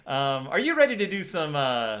Are you ready to do some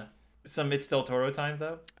It's Del Toro time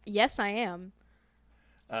though? Yes, I am.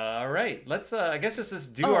 All right. Let's I guess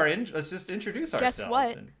just do let's just introduce Guess ourselves.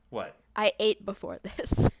 what? What? I ate before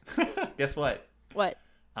this. Guess what? What?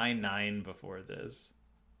 I 9 before this.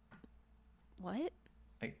 What?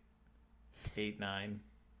 Like 8, 9.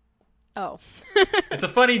 Oh. It's a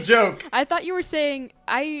funny joke. I thought you were saying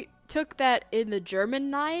I took that in the German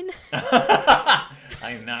 9.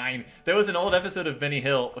 I 9. There was an old episode of Benny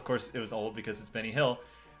Hill. Of course, it was old because it's Benny Hill.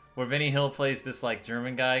 Where Benny Hill plays this like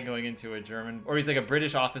German guy going into a German, or he's like a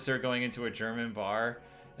British officer going into a German bar,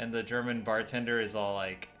 and the German bartender is all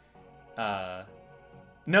like,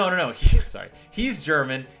 no. Sorry, he's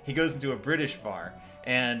German. He goes into a British bar,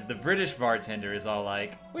 and the British bartender is all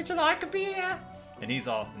like, "Would you like a beer?" And he's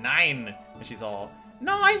all 9, and she's all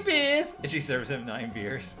 9 beers, and she serves him 9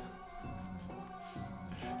 beers.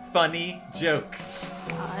 Funny jokes.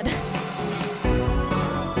 God.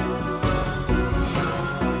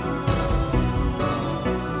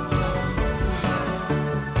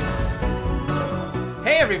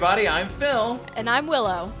 Hey everybody, I'm Phil. And I'm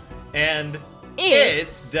Willow. And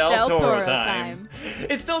It's Del Toro Toro time.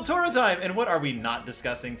 It's Del Toro time. And what are we not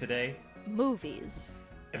discussing today? Movies.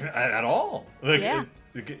 At all. Like, Yeah.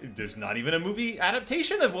 There's not even a movie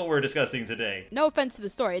adaptation of what we're discussing today. No offense to the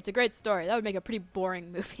story. It's a great story. That would make a pretty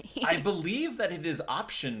boring movie. I believe that it is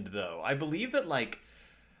optioned, though. I believe that, like,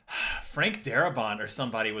 Frank Darabont or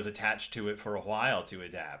somebody was attached to it for a while to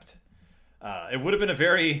adapt. It would have been a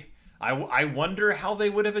very... I wonder how they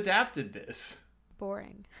would have adapted this.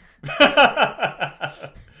 Boring.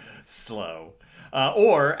 Slow.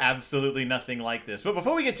 Or absolutely nothing like this. But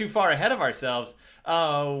before we get too far ahead of ourselves,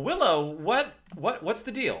 Willow, what's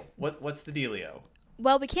the deal? What's the dealio?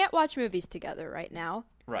 Well, we can't watch movies together right now.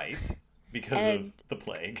 Right. Because of the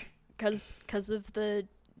plague. Because of the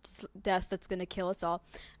death that's going to kill us all.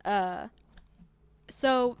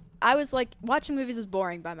 So I was like, watching movies is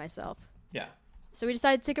boring by myself. Yeah. So we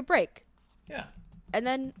decided to take a break. Yeah. And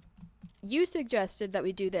then you suggested that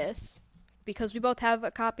we do this because we both have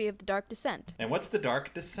a copy of The Dark Descent. And what's The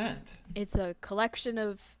Dark Descent? It's a collection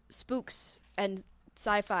of spooks and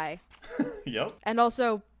sci-fi. Yep. And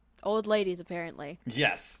also old ladies, apparently.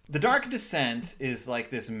 Yes. The Dark Descent is like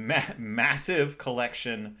this massive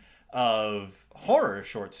collection of horror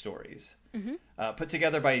short stories put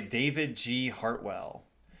together by David G. Hartwell.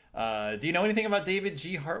 Do you know anything about David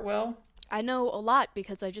G. Hartwell? I know a lot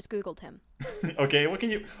because I just Googled him. Okay, what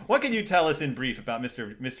can you tell us in brief about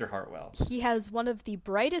Mr. Hartwell? He has one of the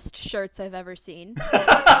brightest shirts I've ever seen.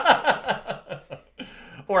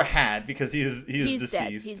 Or had, because he's deceased.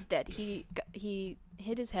 Dead. He's dead. He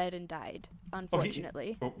hit his head and died,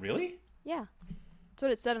 unfortunately. Oh, really? Yeah. That's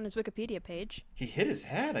what it said on his Wikipedia page. He hit his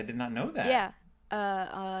head? I did not know that.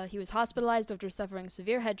 Yeah. He was hospitalized after suffering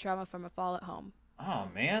severe head trauma from a fall at home. Oh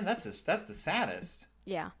man, that's the saddest.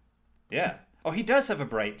 Yeah. Yeah. Oh, he does have a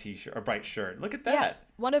bright t-shirt, a bright shirt. Look at that. Yeah.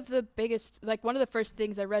 One of the first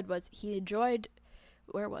things I read was he enjoyed,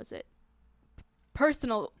 where was it?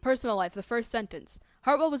 Personal life, the first sentence.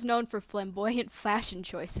 Hartwell was known for flamboyant fashion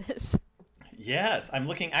choices. Yes, I'm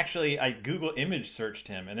looking, actually, I Google image searched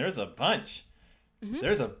him, and there's a bunch. Mm-hmm.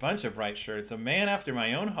 There's a bunch of bright shirts. A man after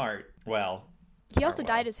my own heart. Well... He also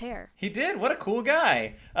dyed his hair. He did? What a cool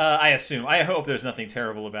guy. I assume. I hope there's nothing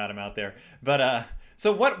terrible about him out there. But,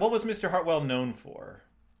 so what was Mr. Hartwell known for?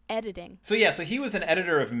 Editing. So he was an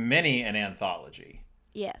editor of many an anthology.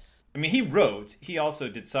 Yes. I mean, he wrote. He also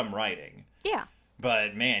did some writing. Yeah.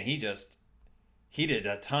 But, man, he did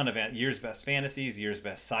a ton of Year's Best Fantasies, Year's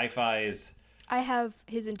Best Sci-Fis. I have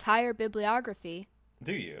his entire bibliography.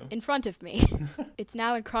 Do you? In front of me. It's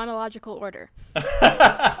now in chronological order.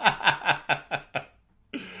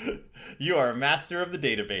 You are a master of the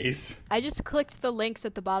database. I just clicked the links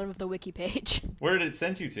at the bottom of the wiki page. Where did it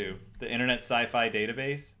send you to? The Internet Sci-Fi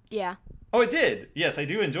Database? Yeah. Oh, it did. Yes, I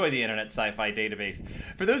do enjoy the Internet Sci-Fi Database.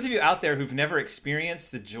 For those of you out there who've never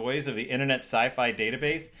experienced the joys of the Internet Sci-Fi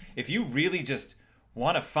Database, if you really just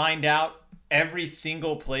want to find out every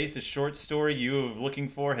single place a short story you are looking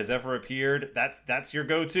for has ever appeared, that's your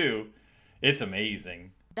go-to. It's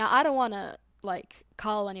amazing. Now, I don't want to,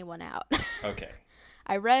 call anyone out. Okay.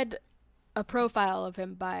 I read a profile of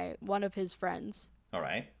him by one of his friends. All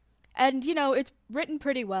right. And, it's written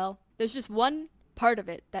pretty well. There's just one part of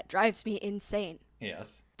it that drives me insane.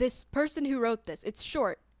 Yes. This person who wrote this, it's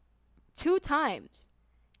short. 2 times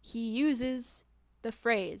he uses the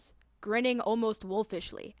phrase, grinning almost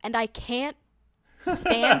wolfishly. And I can't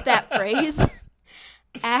stand that phrase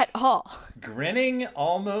at all. Grinning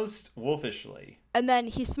almost wolfishly. And then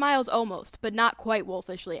he smiles almost, but not quite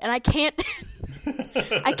wolfishly. And I can't...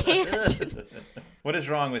 I can't. What is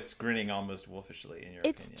wrong with grinning almost wolfishly, in your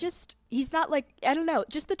It's opinion? just, he's not like, I don't know,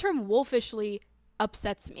 just the term wolfishly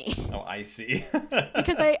upsets me. Oh, I see.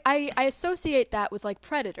 Because I associate that with like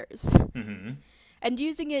predators. Mm-hmm. And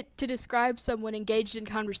using it to describe someone engaged in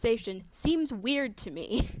conversation seems weird to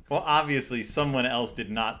me. Well, obviously, someone else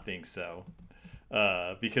did not think so.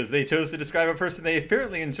 Because they chose to describe a person they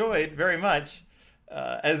apparently enjoyed very much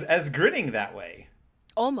as grinning that way.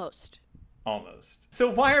 Almost. Almost. So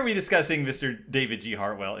why are we discussing Mr. David G.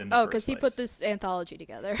 Hartwell in the first because he place? put this anthology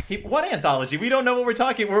together. What anthology? We don't know what we're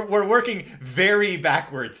talking. We're working very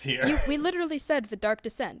backwards here. We literally said The Dark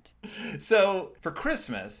Descent. So for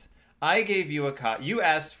Christmas, I gave you you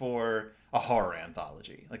asked for a horror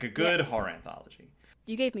anthology, like a good Yes. horror anthology.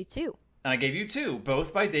 You gave me 2. And I gave you 2,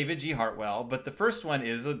 both by David G. Hartwell, but the first one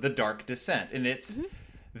is The Dark Descent, and it's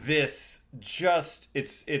this just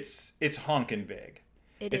it's honkin' big.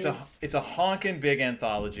 It's a honkin' big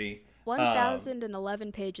anthology.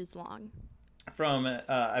 1,011 pages long. From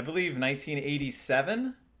I believe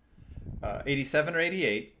 1987, 87 or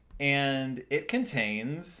 88, and it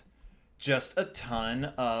contains just a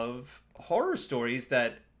ton of horror stories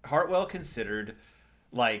that Hartwell considered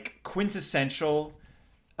like quintessential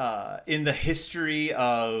in the history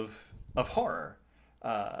of horror,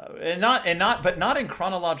 but not in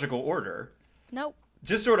chronological order. Nope.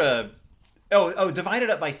 Just sort of divided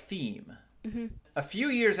up by theme. Mm-hmm. A few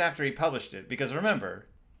years after he published it, because remember,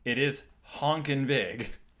 it is honkin'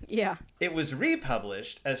 big. Yeah. It was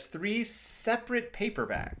republished as 3 separate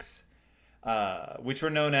paperbacks, which were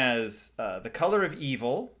known as The Color of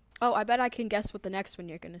Evil. Oh, I bet I can guess what the next one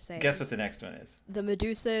you're going to say Guess is. what the next one is. The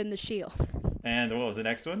Medusa and the Shield. And what was the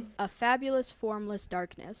next one? A Fabulous Formless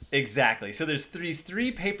Darkness. Exactly. So there's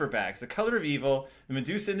three paperbacks: The Color of Evil, The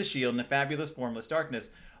Medusa and the Shield, and The Fabulous Formless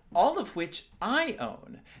Darkness, all of which I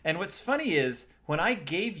own. And what's funny is, when I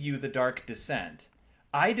gave you The Dark Descent,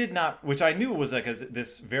 I did not, which I knew was like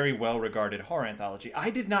this very well-regarded horror anthology,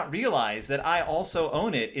 I did not realize that I also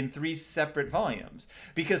own it in 3 separate volumes.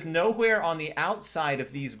 Because nowhere on the outside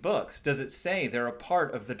of these books does it say they're a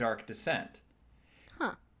part of The Dark Descent.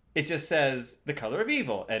 Huh. It just says The Color of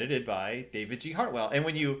Evil, edited by David G. Hartwell. And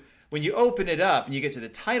when you open it up and you get to the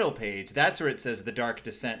title page, that's where it says The Dark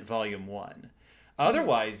Descent Volume 1.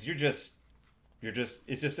 Otherwise, it's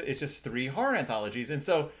just 3 horror anthologies. And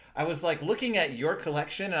so I was like looking at your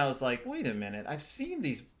collection and I was like, wait a minute, I've seen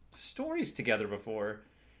these stories together before.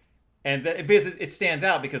 And because it stands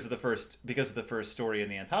out because of the first story in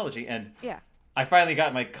the anthology. And Yeah. I finally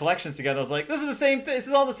got my collections together. I was like, this is the same thing. This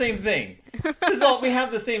is all the same thing. We have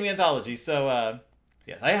the same anthology. So,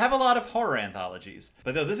 yes, I have a lot of horror anthologies.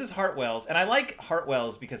 But no, this is Hartwell's. And I like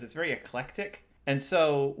Hartwell's because it's very eclectic. And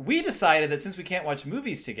so we decided that since we can't watch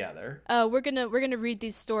movies together, We're gonna read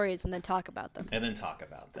these stories and then talk about them.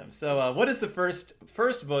 So what is the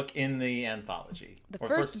first book in the anthology? The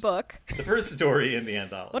first book. The first story in the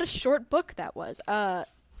anthology. What a short book that was. It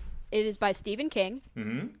is by Stephen King.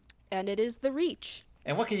 Mm-hmm. And it is The Reach.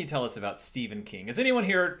 And what can you tell us about Stephen King? Has anyone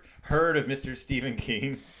here heard of Mr. Stephen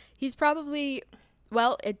King? He's probably,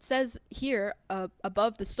 well, it says here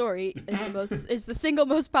above the story is the single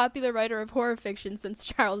most popular writer of horror fiction since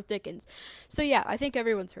Charles Dickens. So yeah, I think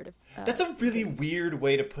everyone's heard of. That's a really weird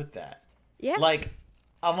way to put that. Yeah.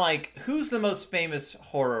 I'm like, who's the most famous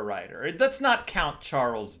horror writer? Let's not count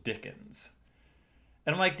Charles Dickens.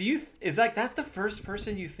 And I'm like, that's the first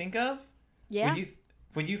person you think of? Yeah.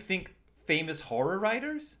 When you think famous horror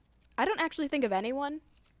writers? I don't actually think of anyone.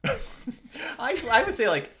 I would say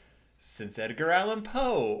like since Edgar Allan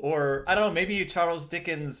Poe, or I don't know, maybe Charles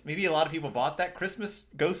Dickens. Maybe a lot of people bought that Christmas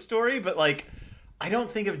ghost story, but like I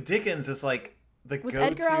don't think of Dickens as like the Was go-to.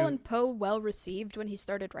 Edgar Allan Poe well received when he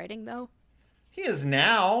started writing though? He is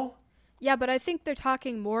now. Yeah, but I think they're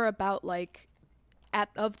talking more about like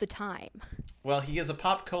of the time. Well, he is a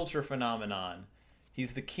pop culture phenomenon.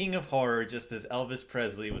 He's the king of horror, just as Elvis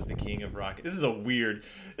Presley was the king of rock. This is a weird.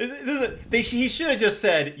 He should have just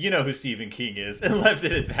said, "You know who Stephen King is," and left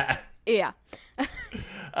it at that. Yeah.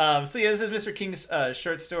 So yeah, this is Mr. King's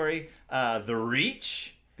short story, "The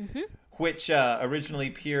Reach," which originally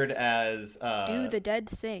appeared as Do the Dead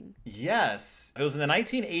Sing. Yes, it was in the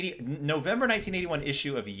November 1981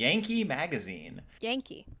 issue of Yankee magazine.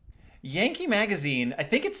 Yankee magazine, I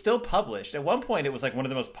think it's still published. At one point, it was like one of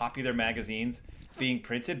the most popular magazines being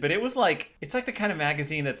printed, but it's like the kind of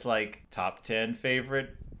magazine that's like top 10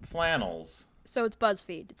 favorite flannels. So it's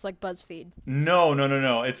BuzzFeed. It's like BuzzFeed. No.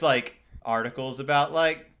 It's like articles about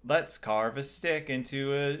like, let's carve a stick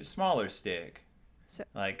into a smaller stick. So,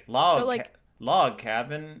 Like log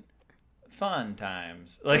cabin fun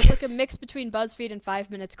times. It's like a mix between BuzzFeed and 5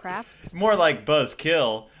 Minutes Crafts. More like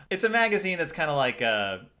Buzzkill. It's a magazine that's kind of like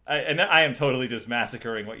and I am totally just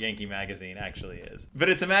massacring what Yankee Magazine actually is. But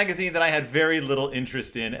it's a magazine that I had very little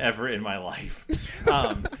interest in ever in my life.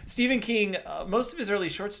 Stephen King, most of his early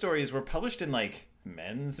short stories were published in like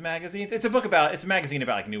men's magazines. It's a magazine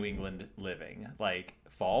about like New England living, like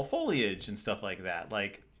fall foliage and stuff like that.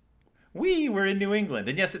 Like we were in New England,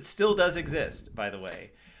 and yes, it still does exist, by the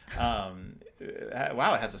way.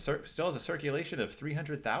 Wow, it still has a circulation of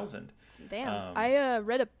 300,000. Damn, I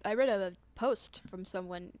read a post from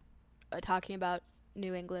someone talking about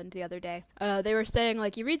New England the other day. They were saying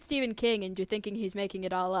like you read Stephen King and you're thinking he's making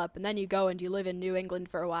it all up, and then you go and you live in New England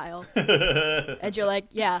for a while, and you're like,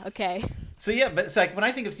 yeah, okay. So yeah, but it's like when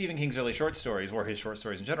I think of Stephen King's early short stories, or his short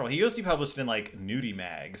stories in general, he used to be published in like nudie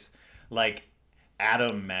mags, like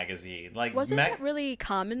Atom magazine. Like wasn't that really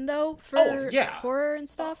common though for horror and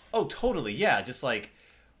stuff? Oh, totally, yeah. Just like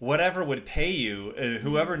whatever would pay you,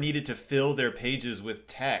 whoever needed to fill their pages with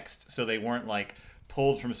text, so they weren't like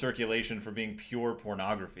pulled from circulation for being pure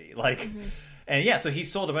pornography. Like, and yeah, so he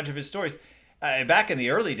sold a bunch of his stories. Back in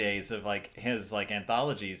the early days of like his like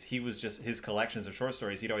anthologies, he was just his collections of short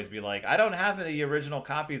stories. He'd always be like, I don't have any original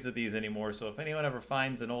copies of these anymore, so if anyone ever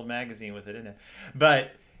finds an old magazine with it in it.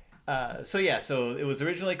 But so it was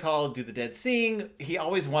originally called Do the Dead Sing. He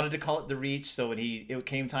always wanted to call it The Reach, so when it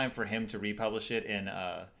came time for him to republish it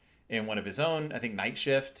in one of his own, I think Night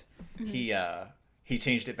Shift, he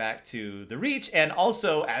changed it back to The Reach, and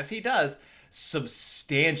also, as he does,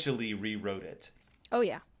 substantially rewrote it. Oh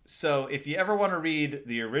yeah. So if you ever want to read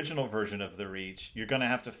the original version of The Reach, you're going to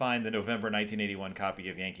have to find the November 1981 copy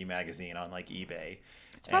of Yankee Magazine on like eBay.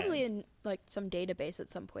 It's probably in like some database at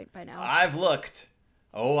some point by now. I've looked.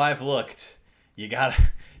 You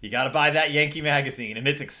gotta buy that Yankee Magazine, and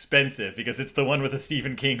it's expensive because it's the one with a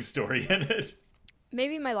Stephen King story in it.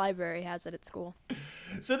 Maybe my library has it at school.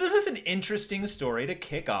 So this is an interesting story to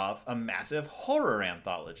kick off a massive horror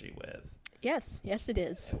anthology with. Yes, it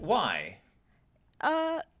is. Why?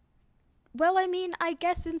 Well, I mean, I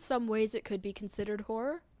guess in some ways it could be considered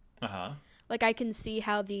horror. Uh-huh. Like, I can see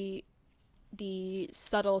how the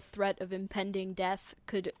subtle threat of impending death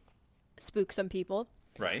could spook some people.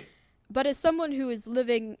 Right. But as someone who is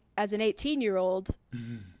living as an 18-year-old,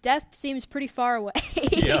 death seems pretty far away.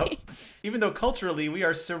 Yep. Even though culturally we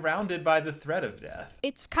are surrounded by the threat of death.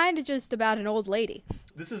 It's kind of just about an old lady.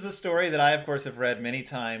 This is a story that I, of course, have read many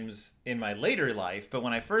times in my later life, but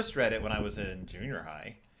when I first read it when I was in junior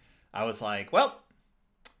high, I was like, well,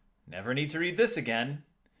 never need to read this again.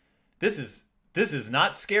 This is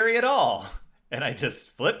not scary at all. And I just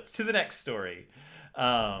flipped to the next story.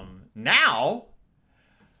 Now,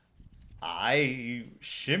 I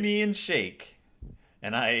shimmy and shake,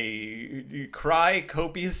 and I cry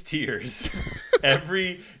copious tears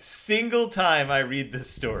every single time I read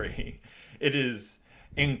this story. It is,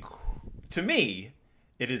 to me,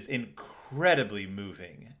 it is incredibly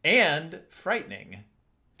moving and frightening.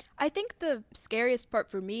 I think the scariest part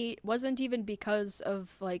for me wasn't even because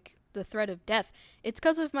of, like, the threat of death. It's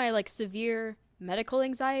because of my, like, severe medical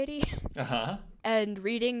anxiety. Uh-huh. And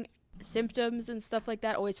reading symptoms and stuff like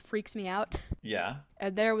that always freaks me out. Yeah.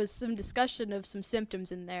 And there was some discussion of some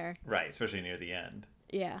symptoms in there. Right, especially near the end.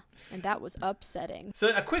 Yeah, and that was upsetting.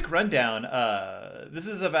 So a quick rundown. This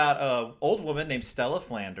is about an old woman named Stella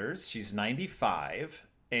Flanders. She's 95,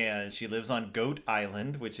 and she lives on Goat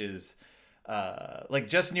Island, which is like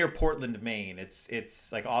just near Portland, Maine.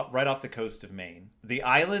 It's like right off the coast of Maine. The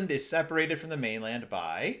island is separated from the mainland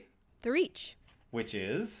by The Reach, which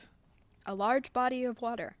is a large body of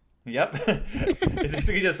water. Yep. It's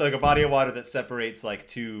basically just like a body of water that separates like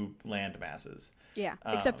two land masses. Yeah,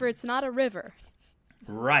 except for it's not a river.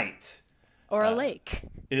 Right. Or a lake.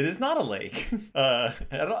 It is not a lake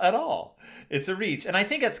at all. It's a reach. And I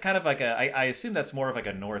think it's kind of like I assume that's more of like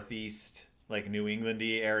a northeast, like New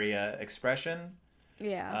England-y area expression.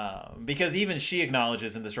 Yeah. Because even she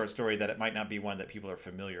acknowledges in the short story that it might not be one that people are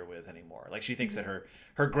familiar with anymore. Like she thinks that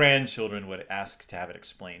her grandchildren would ask to have it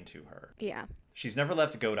explained to her. Yeah. She's never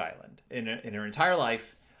left Goat Island in her entire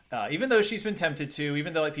life. Even though she's been tempted to,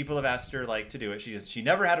 even though like people have asked her like to do it, she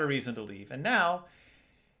never had a reason to leave. And now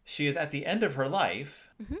she is at the end of her life,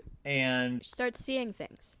 and she starts seeing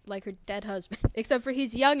things like her dead husband, except for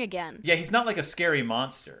he's young again. Yeah, he's not like a scary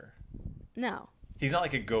monster. No. He's not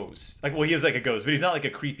like a ghost. Like, well, he is like a ghost, but he's not like a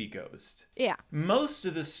creepy ghost. Yeah. Most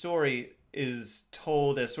of the story is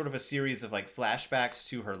told as sort of a series of like flashbacks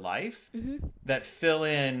to her life that fill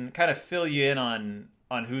you in on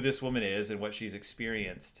who this woman is and what she's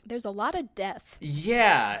experienced. There's a lot of death.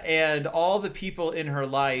 Yeah, and all the people in her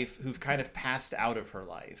life who've kind of passed out of her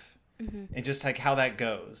life. and just like how that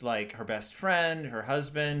goes. Like her best friend, her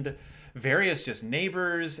husband, various just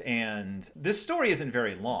neighbors, and this story isn't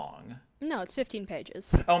very long. No, it's 15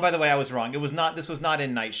 pages. Oh, and by the way, I was wrong. This was not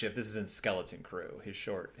in Night Shift. This is in Skeleton Crew,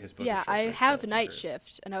 his book. Yeah, I have Night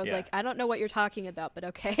Shift, and I was like, I don't know what you're talking about, but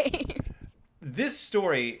okay. This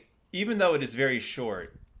story, even though it is very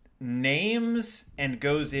short, names and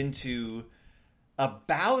goes into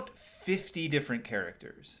about 50 different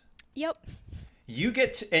characters. Yep. You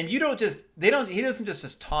get to, and you don't just he doesn't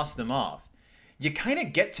just toss them off. You kind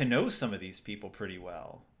of get to know some of these people pretty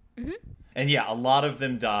well. Mm-hmm. And yeah, a lot of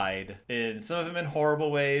them died, and some of them in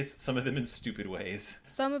horrible ways, some of them in stupid ways.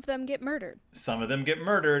 Some of them get murdered. Some of them get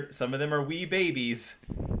murdered. Some of them are wee babies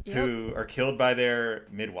who are killed by their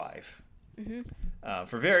midwife.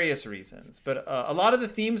 For various reasons. But a lot of the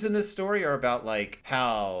themes in this story are about like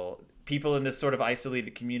how people in this sort of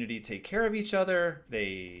isolated community take care of each other,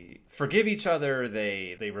 they forgive each other,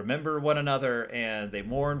 they remember one another, and they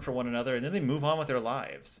mourn for one another, and then they move on with their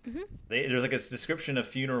lives. There's like a description of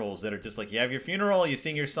funerals that are just like, you have your funeral, you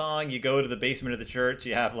sing your song, you go to the basement of the church,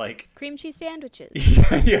 you have like cream cheese sandwiches.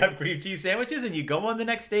 You have cream cheese sandwiches, and you go on the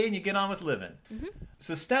next day and you get on with living.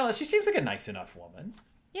 So Stella, she seems like a nice enough woman.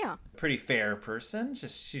 Yeah. Pretty fair person.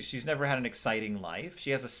 Just she's never had an exciting life.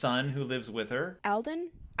 She has a son who lives with her. Alden.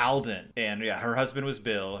 And yeah, her husband was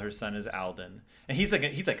Bill. Her son is Alden, and he's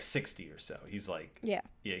like 60 or so. He's like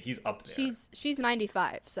he's up there. She's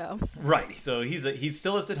 95, so right. So he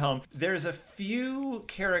still lives at home. There's a few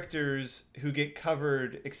characters who get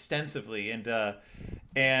covered extensively,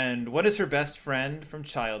 and what is her best friend from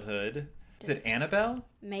childhood? Is it Annabelle?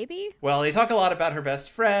 Maybe? Well, they talk a lot about her best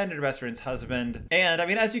friend and her best friend's husband. And, I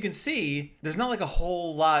mean, as you can see, there's not like a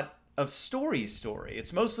whole lot of story.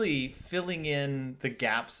 It's mostly filling in the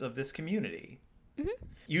gaps of this community.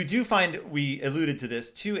 You do find, we alluded to this,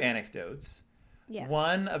 2 anecdotes. Yes.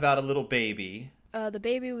 One about a little baby. The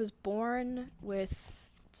baby was born with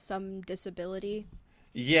some disability.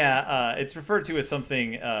 Yeah, it's referred to as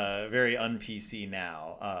something very un-PC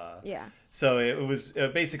now. Yeah. So it was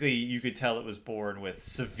basically, you could tell it was born with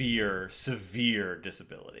severe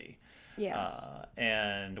disability. Yeah.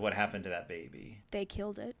 And what happened to that baby? They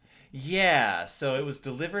killed it. Yeah. So it was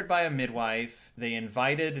delivered by a midwife. They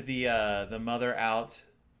invited the mother out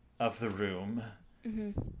of the room.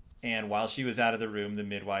 And while she was out of the room, the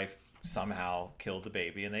midwife somehow killed the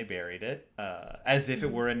baby, and they buried it as if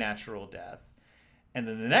it were a natural death. And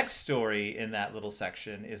then the next story in that little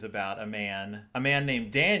section is about a man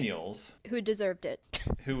named Daniels. Who deserved it.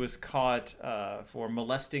 Who was caught for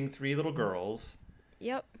molesting 3 little girls.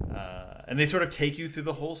 Yep. And they sort of take you through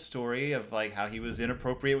the whole story of like how he was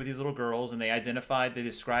inappropriate with these little girls, and they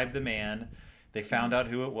described the man. They found out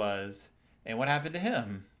who it was. And what happened to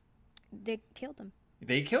him? They killed him.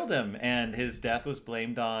 They killed him, and his death was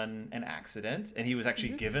blamed on an accident, and he was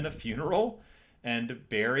actually given a funeral and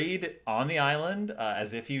buried on the island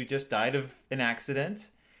as if he just died of an accident.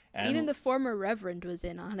 And even the former reverend was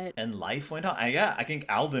in on it. And life went on. Yeah, I think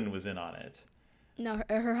Alden was in on it. No,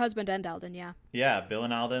 her husband and Alden, yeah. Yeah, Bill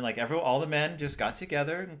and Alden, like all the men just got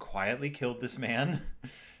together and quietly killed this man.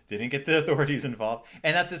 Didn't get the authorities involved.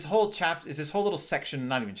 And that's this whole chapter, is this whole little section,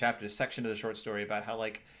 not even chapter, section of the short story about how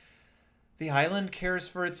like the island cares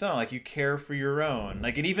for its own. Like you care for your own.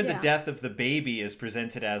 Like, and even the death of the baby is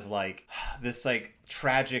presented as like this like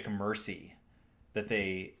tragic mercy that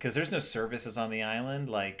because there's no services on the island.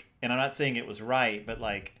 Like, and I'm not saying it was right, but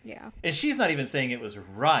like, and she's not even saying it was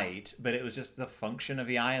right, but it was just the function of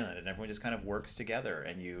the island, and everyone just kind of works together,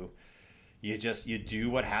 and you do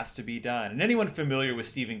what has to be done. And anyone familiar with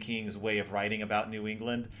Stephen King's way of writing about New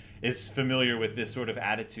England is familiar with this sort of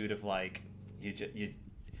attitude of like,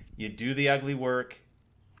 you do the ugly work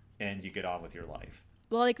and you get on with your life.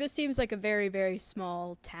 Well, like this seems like a very, very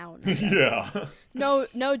small town. Yeah.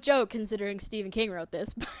 No joke considering Stephen King wrote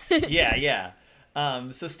this. But Yeah.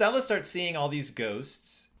 So Stella starts seeing all these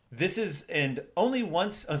ghosts. This is, and only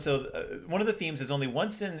once, one of the themes is only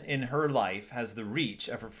once in her life has the Reach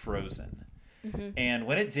ever frozen. And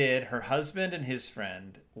when it did, her husband and his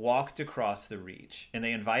friend walked across the Reach, and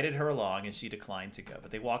they invited her along, and she declined to go.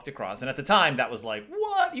 But they walked across, and at the time, that was like,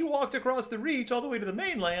 what? You walked across the Reach all the way to the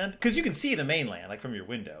mainland? Because you can see the mainland, like, from your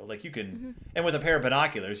window. Like, you can, and with a pair of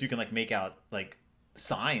binoculars, you can, like, make out, like,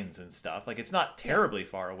 signs and stuff. Like, it's not terribly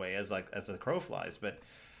far away as the crow flies, but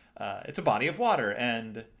it's a body of water,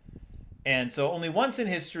 and so only once in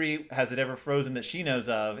history has it ever frozen that she knows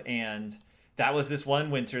of, and that was this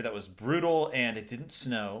one winter that was brutal, and it didn't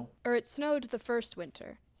snow. Or it snowed the first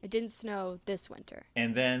winter. It didn't snow this winter.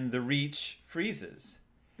 And then the Reach freezes.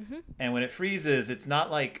 And when it freezes, it's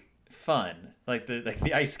not like fun. Like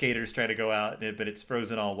the ice skaters try to go out, but it's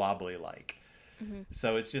frozen all wobbly like.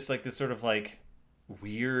 So it's just like this sort of like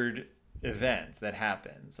weird event that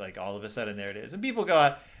happens. Like all of a sudden there it is, and people go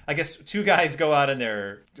out. I guess two guys go out in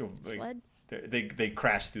their Sled. They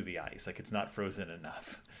crash through the ice. Like it's not frozen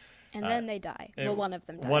enough. And then they die. Well, one of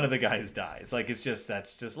them dies. One of the guys dies. Like that's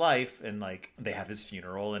just life, and like they have his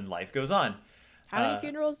funeral, and life goes on. How many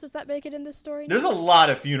funerals does that make it in this story? There's a lot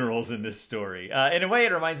of funerals in this story. In a way,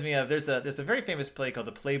 it reminds me of there's a very famous play called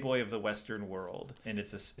The Playboy of the Western World, and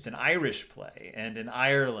it's an Irish play. And in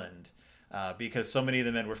Ireland, because so many of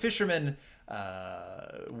the men were fishermen,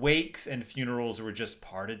 wakes and funerals were just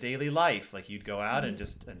part of daily life. Like you'd go out and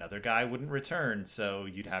just another guy wouldn't return, so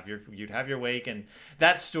you'd have your wake, and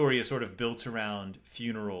that story is sort of built around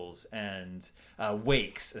funerals and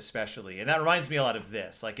wakes especially. And that reminds me a lot of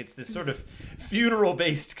this. Like it's this sort of funeral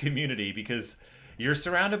based community because you're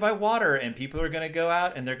surrounded by water and people are going to go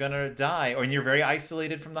out and they're going to die, and you're very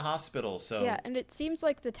isolated from the hospital. So yeah, and it seems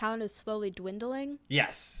like the town is slowly dwindling.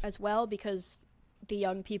 Yes. As well, because the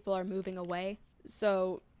young people are moving away.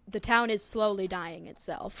 So the town is slowly dying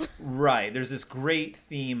itself. Right. There's this great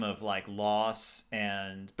theme of like loss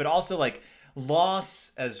but also like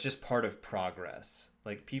loss as just part of progress.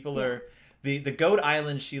 Like people are the Goat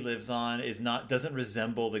Island she lives on doesn't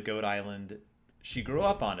resemble the Goat Island she grew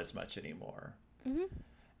up on as much anymore.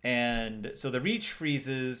 And so the reach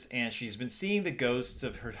freezes, and she's been seeing the ghosts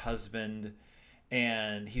of her husband,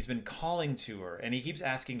 and he's been calling to her, and he keeps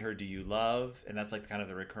asking her, "Do you love?" And that's like kind of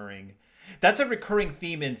that's a recurring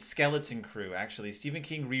theme in Skeleton Crew, actually. Stephen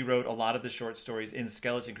King rewrote a lot of the short stories in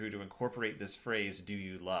Skeleton Crew to incorporate this phrase, "Do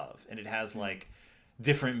you love?" And it has like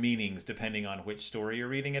different meanings depending on which story you're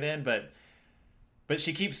reading it in, but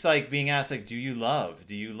she keeps like being asked like, "Do you love?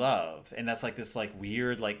 Do you love?" And that's like this like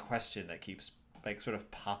weird like question that keeps like sort of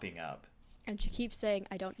popping up. And she keeps saying,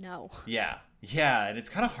 "I don't know." Yeah, and it's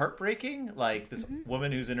kind of heartbreaking. Like this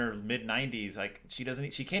woman who's in her mid-90s, like she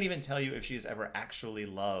can't even tell you if she's ever actually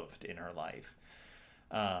loved in her life.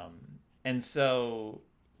 And so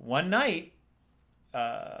one night,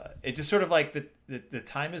 it just sort of like the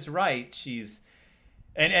time is right. She's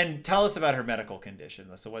and tell us about her medical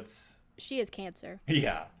condition. So she has cancer.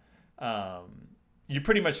 Yeah. You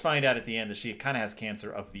pretty much find out at the end that she kind of has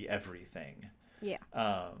cancer of the everything. Yeah.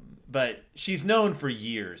 But she's known for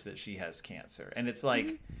years that she has cancer, and it's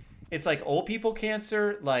like old people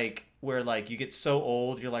cancer, like where like you get so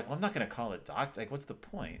old, you're like, well, I'm not gonna call a doctor. Like, what's the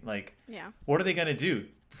point? Like, yeah, what are they gonna do?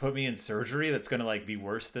 Put me in surgery that's gonna like be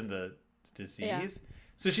worse than the disease? Yeah.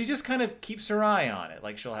 So she just kind of keeps her eye on it.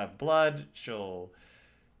 Like she'll have blood, she'll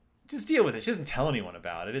just deal with it. She doesn't tell anyone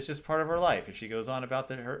about it. It's just part of her life, and she goes on about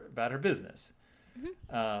her business.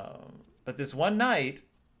 But this one night.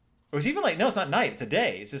 It was even like, no, it's not night. It's a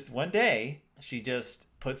day. It's just one day. She just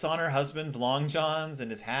puts on her husband's long johns and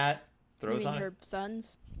his hat, throws on her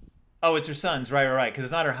son's. Oh, it's her son's. Right. Because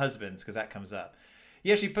it's not her husband's, because that comes up.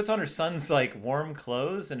 Yeah, she puts on her son's like warm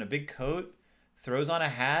clothes and a big coat, throws on a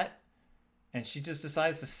hat, and she just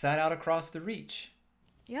decides to set out across the reach.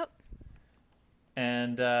 Yep.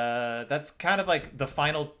 And that's kind of like the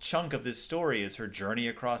final chunk of this story is her journey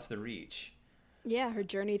across the reach. Yeah, her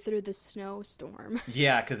journey through the snowstorm.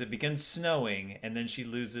 Yeah, because it begins snowing, and then she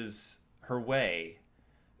loses her way,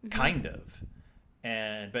 kind of.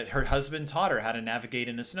 But her husband taught her how to navigate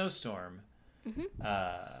in a snowstorm.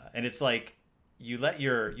 And it's like you let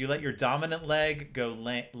your dominant leg go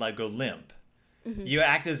limp. You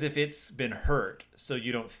act as if it's been hurt, so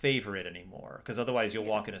you don't favor it anymore, because otherwise you'll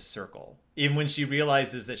walk in a circle. Even when she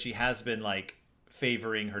realizes that she has been like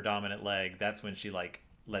favoring her dominant leg, that's when she like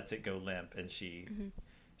lets it go limp, and she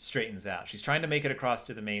straightens out. She's trying to make it across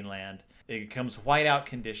to the mainland. It becomes whiteout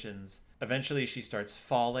conditions. Eventually she starts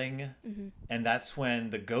falling, and that's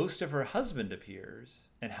when the ghost of her husband appears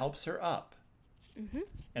and helps her up.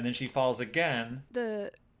 And then she falls again.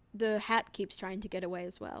 The hat keeps trying to get away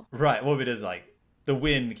as well. Right. Well, it is like the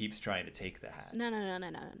wind keeps trying to take the hat. No.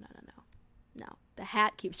 No, the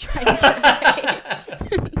hat keeps trying to get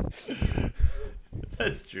away.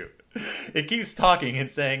 That's true. It keeps talking and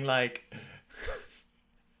saying like,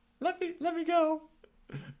 let me go.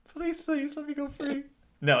 Please, let me go free.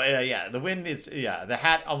 No, the wind is, the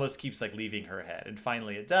hat almost keeps like leaving her head. And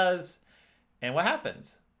finally it does. And what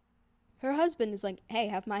happens? Her husband is like, hey,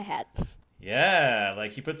 have my hat. Yeah,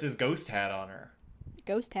 like he puts his ghost hat on her.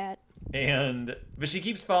 Ghost hat. But she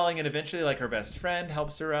keeps falling, and eventually like her best friend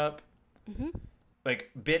helps her up.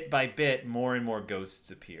 Like bit by bit, more and more ghosts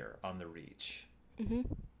appear on the reach.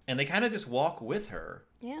 And they kind of just walk with her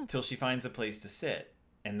till she finds a place to sit.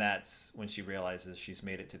 And that's when she realizes she's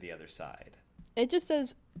made it to the other side. It just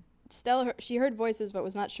says Stella, she heard voices but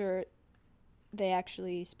was not sure they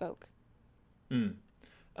actually spoke. I'm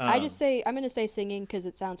going to say singing because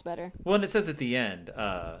it sounds better. Well, and it says at the end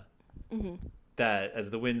that as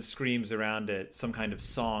the wind screams around it, some kind of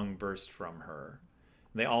song burst from her.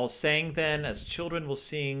 They all sang then, as children will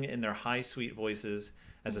sing in their high, sweet voices,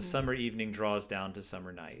 as a summer evening draws down to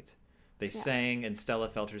summer night. They sang, and Stella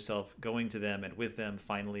felt herself going to them and with them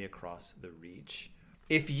finally across the reach.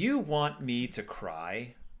 If you want me to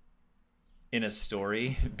cry in a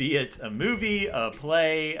story, be it a movie, a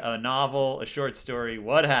play, a novel, a short story,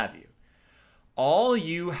 what have you, all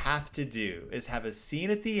you have to do is have a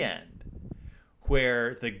scene at the end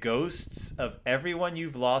where the ghosts of everyone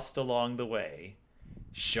you've lost along the way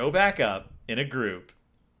show back up in a group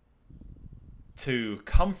to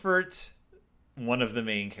comfort one of the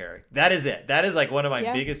main characters. That is it. That is like one of my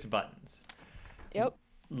biggest buttons. Yep.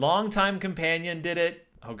 Longtime Companion did it.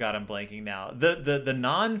 Oh God, I'm blanking now. The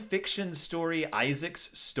non-fiction story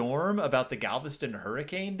Isaac's Storm about the Galveston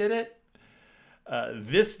hurricane did it.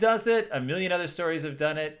 This does it. A million other stories have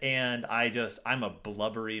done it, and I'm a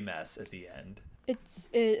blubbery mess at the end.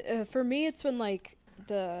 For me, it's when like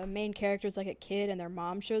the main character's like a kid and their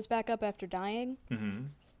mom shows back up after dying,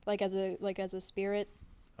 like as a spirit.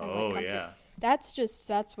 Oh yeah. That's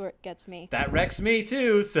what gets me. That wrecks me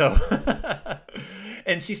too. So,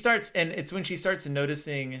 and it's when she starts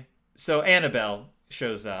noticing. So Annabelle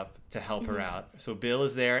shows up to help her out. So Bill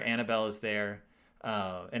is there, Annabelle is there,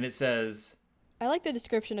 and it says. I like the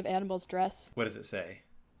description of Annabelle's dress. What does it say?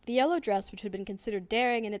 The yellow dress, which had been considered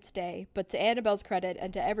daring in its day, but to Annabelle's credit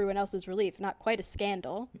and to everyone else's relief, not quite a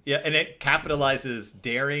scandal. Yeah, and it capitalizes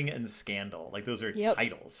daring and scandal. Like, those are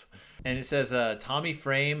titles. And it says, Tommy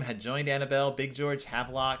Frame had joined Annabelle. Big George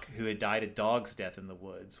Havelock, who had died a dog's death in the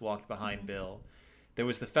woods, walked behind Bill. There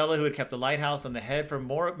was the fellow who had kept the lighthouse on the head for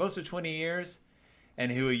most of 20 years,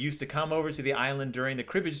 and who used to come over to the island during the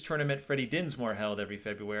cribbage tournament Freddie Dinsmore held every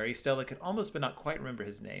February. Stella could almost but not quite remember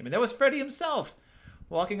his name. And there was Freddie himself.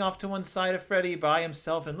 Walking off to one side of Freddie by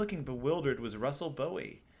himself and looking bewildered was Russell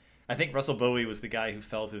Bowie. I think Russell Bowie was the guy who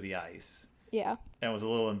fell through the ice. Yeah. And was a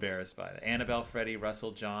little embarrassed by it. Annabelle, Freddie,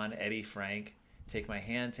 Russell, John, Eddie, Frank. Take my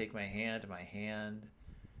hand, my hand.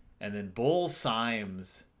 And then Bull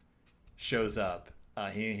Symes shows up.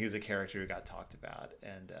 He was a character who got talked about.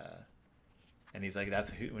 And he's like,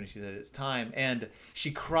 when she said it's time. And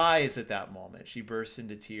she cries at that moment. She bursts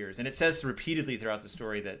into tears. And it says repeatedly throughout the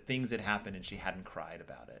story that things had happened and she hadn't cried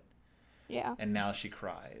about it. Yeah. And now she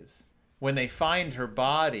cries. When they find her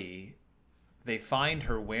body, they find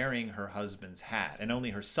her wearing her husband's hat. And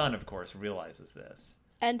only her son, of course, realizes this.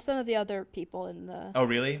 And some of the other people in the... Oh,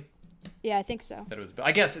 really? Yeah, I think so.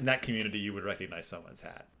 I guess in that community you would recognize someone's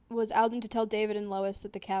hat. Was Alden to tell David and Lois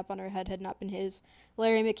that the cap on her head had not been his?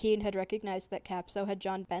 Larry McKean had recognized that cap, so had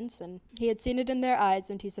John Benson. He had seen it in their eyes,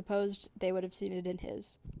 and he supposed they would have seen it in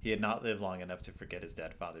his. He had not lived long enough to forget his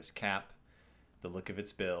dead father's cap, the look of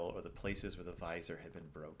its bill, or the places where the visor had been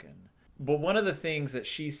broken. But one of the things that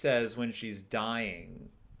she says when she's dying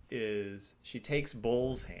is she takes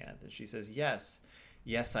Bull's hand, and she says, yes,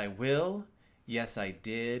 I will. Yes, I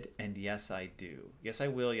did, and yes, I do. Yes, I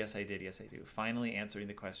will, yes, I did, yes, I do. Finally answering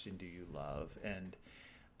the question, do you love? And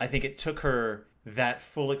I think it took her that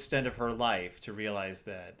full extent of her life to realize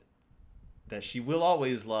that she will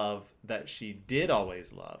always love, that she did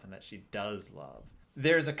always love, and that she does love.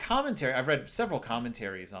 There's a commentary. I've read several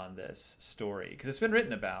commentaries on this story because it's been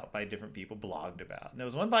written about by different people, blogged about. And there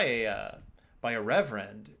was one by a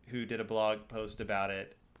reverend who did a blog post about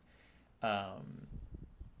it,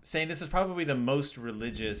 saying this is probably the most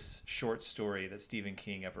religious short story that Stephen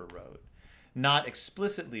King ever wrote. Not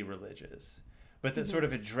explicitly religious, but that sort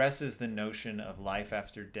of addresses the notion of life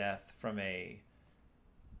after death from a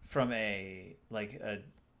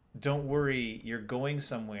don't worry, you're going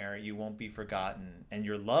somewhere, you won't be forgotten, and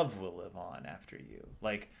your love will live on after you.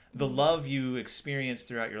 Like, the love you experienced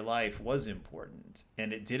throughout your life was important,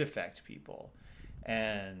 and it did affect people.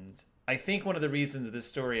 And I think one of the reasons this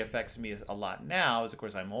story affects me a lot now is, of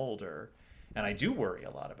course, I'm older, and I do worry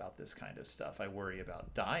a lot about this kind of stuff. I worry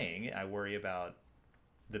about dying. I worry about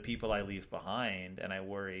the people I leave behind, and I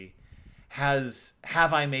worry,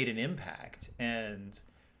 have I made an impact? And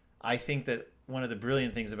I think that one of the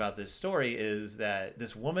brilliant things about this story is that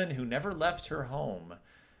this woman who never left her home,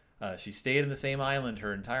 she stayed in the same island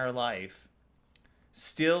her entire life,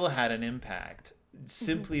 still had an impact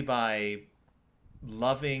simply by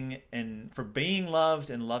loving and for being loved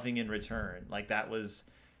and loving in return. Like that was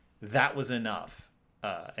enough.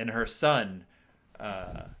 And her son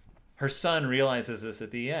realizes this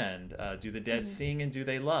at the end. Do the dead sing and do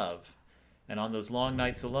they love? And on those long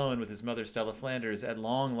nights alone with his mother Stella Flanders, at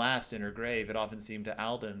long last in her grave, it often seemed to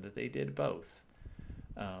Alden that they did both.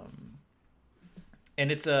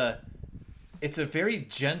 And it's a very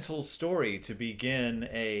gentle story to begin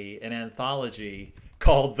an anthology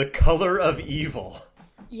called The Color of Evil.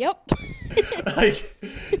 Yep. Like,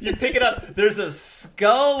 you pick it up, there's a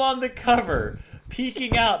skull on the cover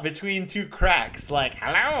peeking out between two cracks, like,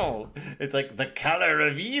 hello. It's like The Color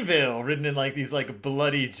of Evil written in like these like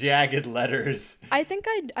bloody jagged letters. I think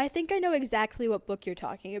I know exactly what book you're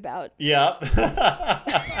talking about. Yep.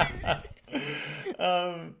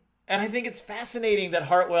 And I think it's fascinating that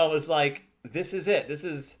Hartwell was like, this is it. This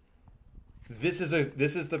is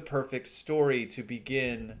the perfect story to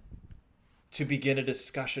begin a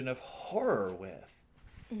discussion of horror with,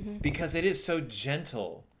 because it is so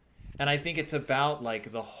gentle. And I think it's about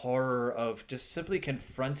like the horror of just simply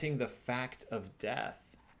confronting the fact of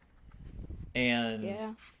death and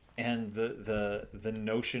the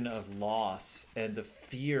notion of loss and the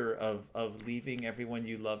fear of leaving everyone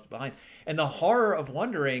you loved behind, and the horror of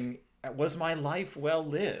wondering, was my life well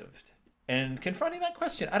lived? And confronting that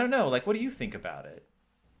question. I don't know, like, what do you think about it?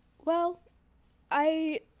 Well,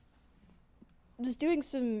 I was doing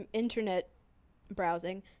some internet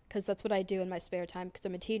browsing, because that's what I do in my spare time, because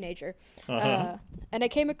I'm a teenager. And I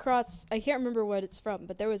came across, I can't remember what it's from,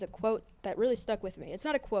 but there was a quote that really stuck with me. It's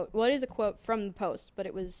not a quote. Well, it is a quote from the Post, but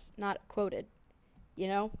it was not quoted. You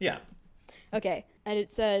know? Yeah. Okay. And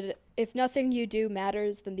it said, if nothing you do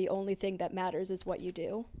matters, then the only thing that matters is what you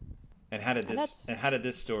do. And how did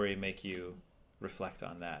this story make you reflect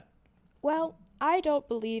on that? Well, I don't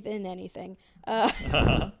believe in anything.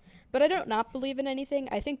 But I don't not believe in anything.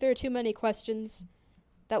 I think there are too many questions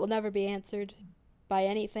that will never be answered by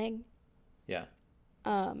anything. Yeah.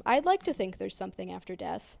 I'd like to think there's something after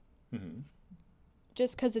death. Mm-hmm.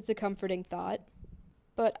 Just because it's a comforting thought.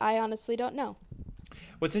 But I honestly don't know.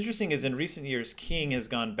 What's interesting is in recent years, King has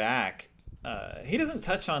gone back. He doesn't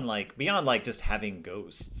touch on, like, beyond, like, just having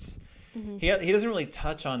ghosts. Mm-hmm. He doesn't really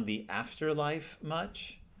touch on the afterlife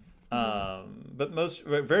much. But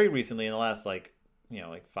very recently, in the last, like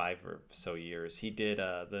 5 or so years, he did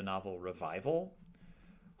the novel Revival,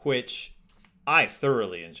 which I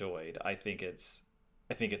thoroughly enjoyed. I think it's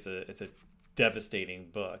a devastating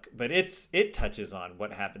book, but it touches on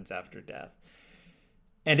what happens after death,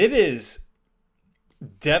 and it is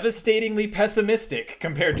devastatingly pessimistic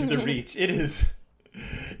compared to The Reach. It is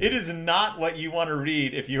not what you want to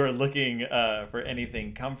read if you are looking for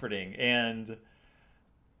anything comforting. And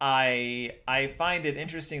I find it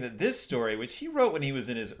interesting that this story, which he wrote when he was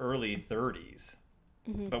in his early 30s,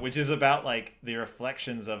 but which is about like the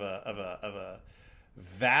reflections of a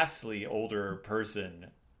vastly older person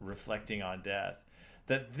reflecting on death,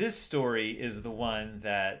 that this story is the one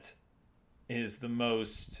that is the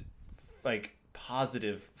most like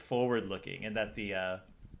positive, forward looking, and that the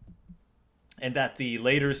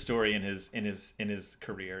later story in his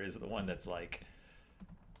career is the one that's like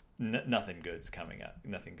nothing good's coming up.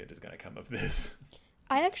 Nothing good is going to come of this.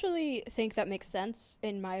 I actually think that makes sense.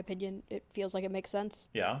 In my opinion, it feels like it makes sense.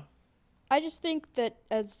 Yeah. I just think that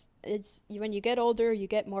when you get older, you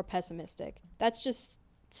get more pessimistic. That's just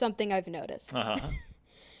something I've noticed.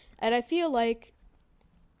 And I feel like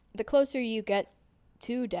the closer you get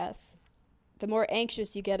to death, the more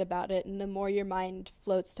anxious you get about it, and the more your mind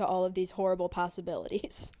floats to all of these horrible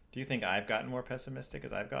possibilities. Do you think I've gotten more pessimistic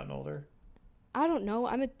as I've gotten older? I don't know.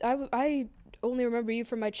 I only remember you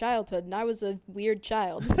from my childhood, and I was a weird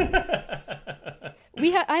child. I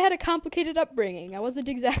had a complicated upbringing. I wasn't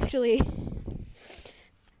exactly.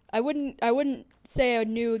 I wouldn't say I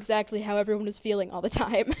knew exactly how everyone was feeling all the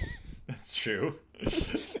time. That's true.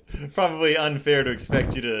 Probably unfair to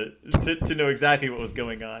expect you to know exactly what was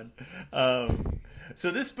going on.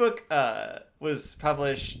 So this book was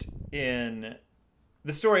published in.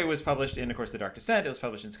 The story was published in, of course, The Dark Descent. It was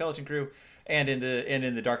published in Skeleton Crew, and in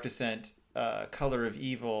the Dark Descent, Color of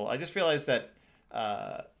Evil. I just realized that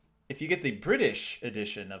if you get the British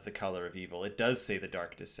edition of The Color of Evil, it does say The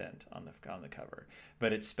Dark Descent on the cover,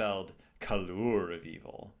 but it's spelled Colour of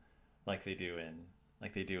Evil, like they do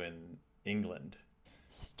in England.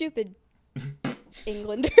 Stupid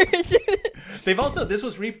Englanders. They've also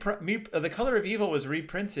The Color of Evil was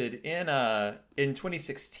reprinted in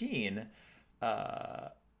 2016.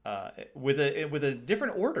 With a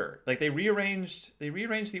different order. Like they rearranged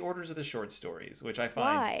the orders of the short stories, which I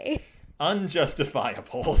find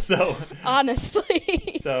unjustifiable. So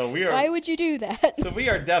honestly, why would you do that? So we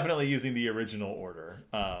are definitely using the original order,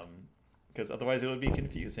 because otherwise it would be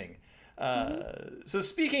confusing. So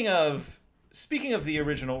speaking of the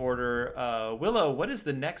original order, Willow, what is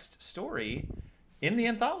the next story in the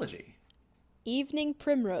anthology? Evening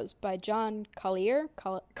Primrose by John Collier.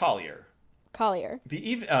 Collier. Collier.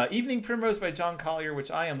 The Evening Primrose by John Collier,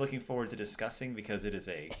 which I am looking forward to discussing because it is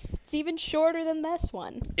It's even shorter than this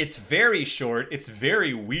one. It's very short, it's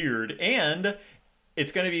very weird, and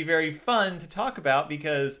it's going to be very fun to talk about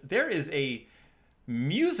because there is a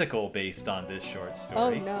musical based on this short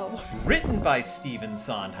story. Oh, no. Written by Stephen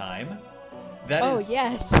Sondheim. That is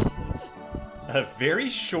yes. a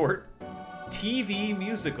very short TV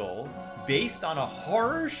musical based on a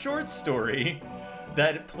horror short story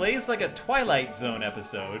that plays like a Twilight Zone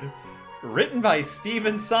episode, written by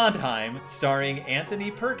Stephen Sondheim, starring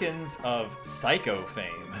Anthony Perkins of Psycho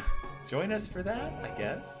fame. Join us for that, I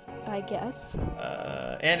guess.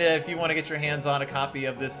 And if you want to get your hands on a copy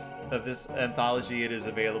of this anthology, it is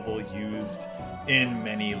available used in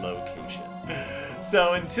many locations.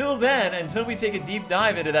 So until then, until we take a deep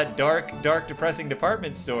dive into that dark, depressing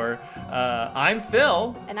department store, I'm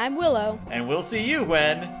Phil. And I'm Willow. And we'll see you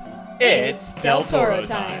when it's Del Toro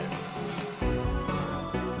time.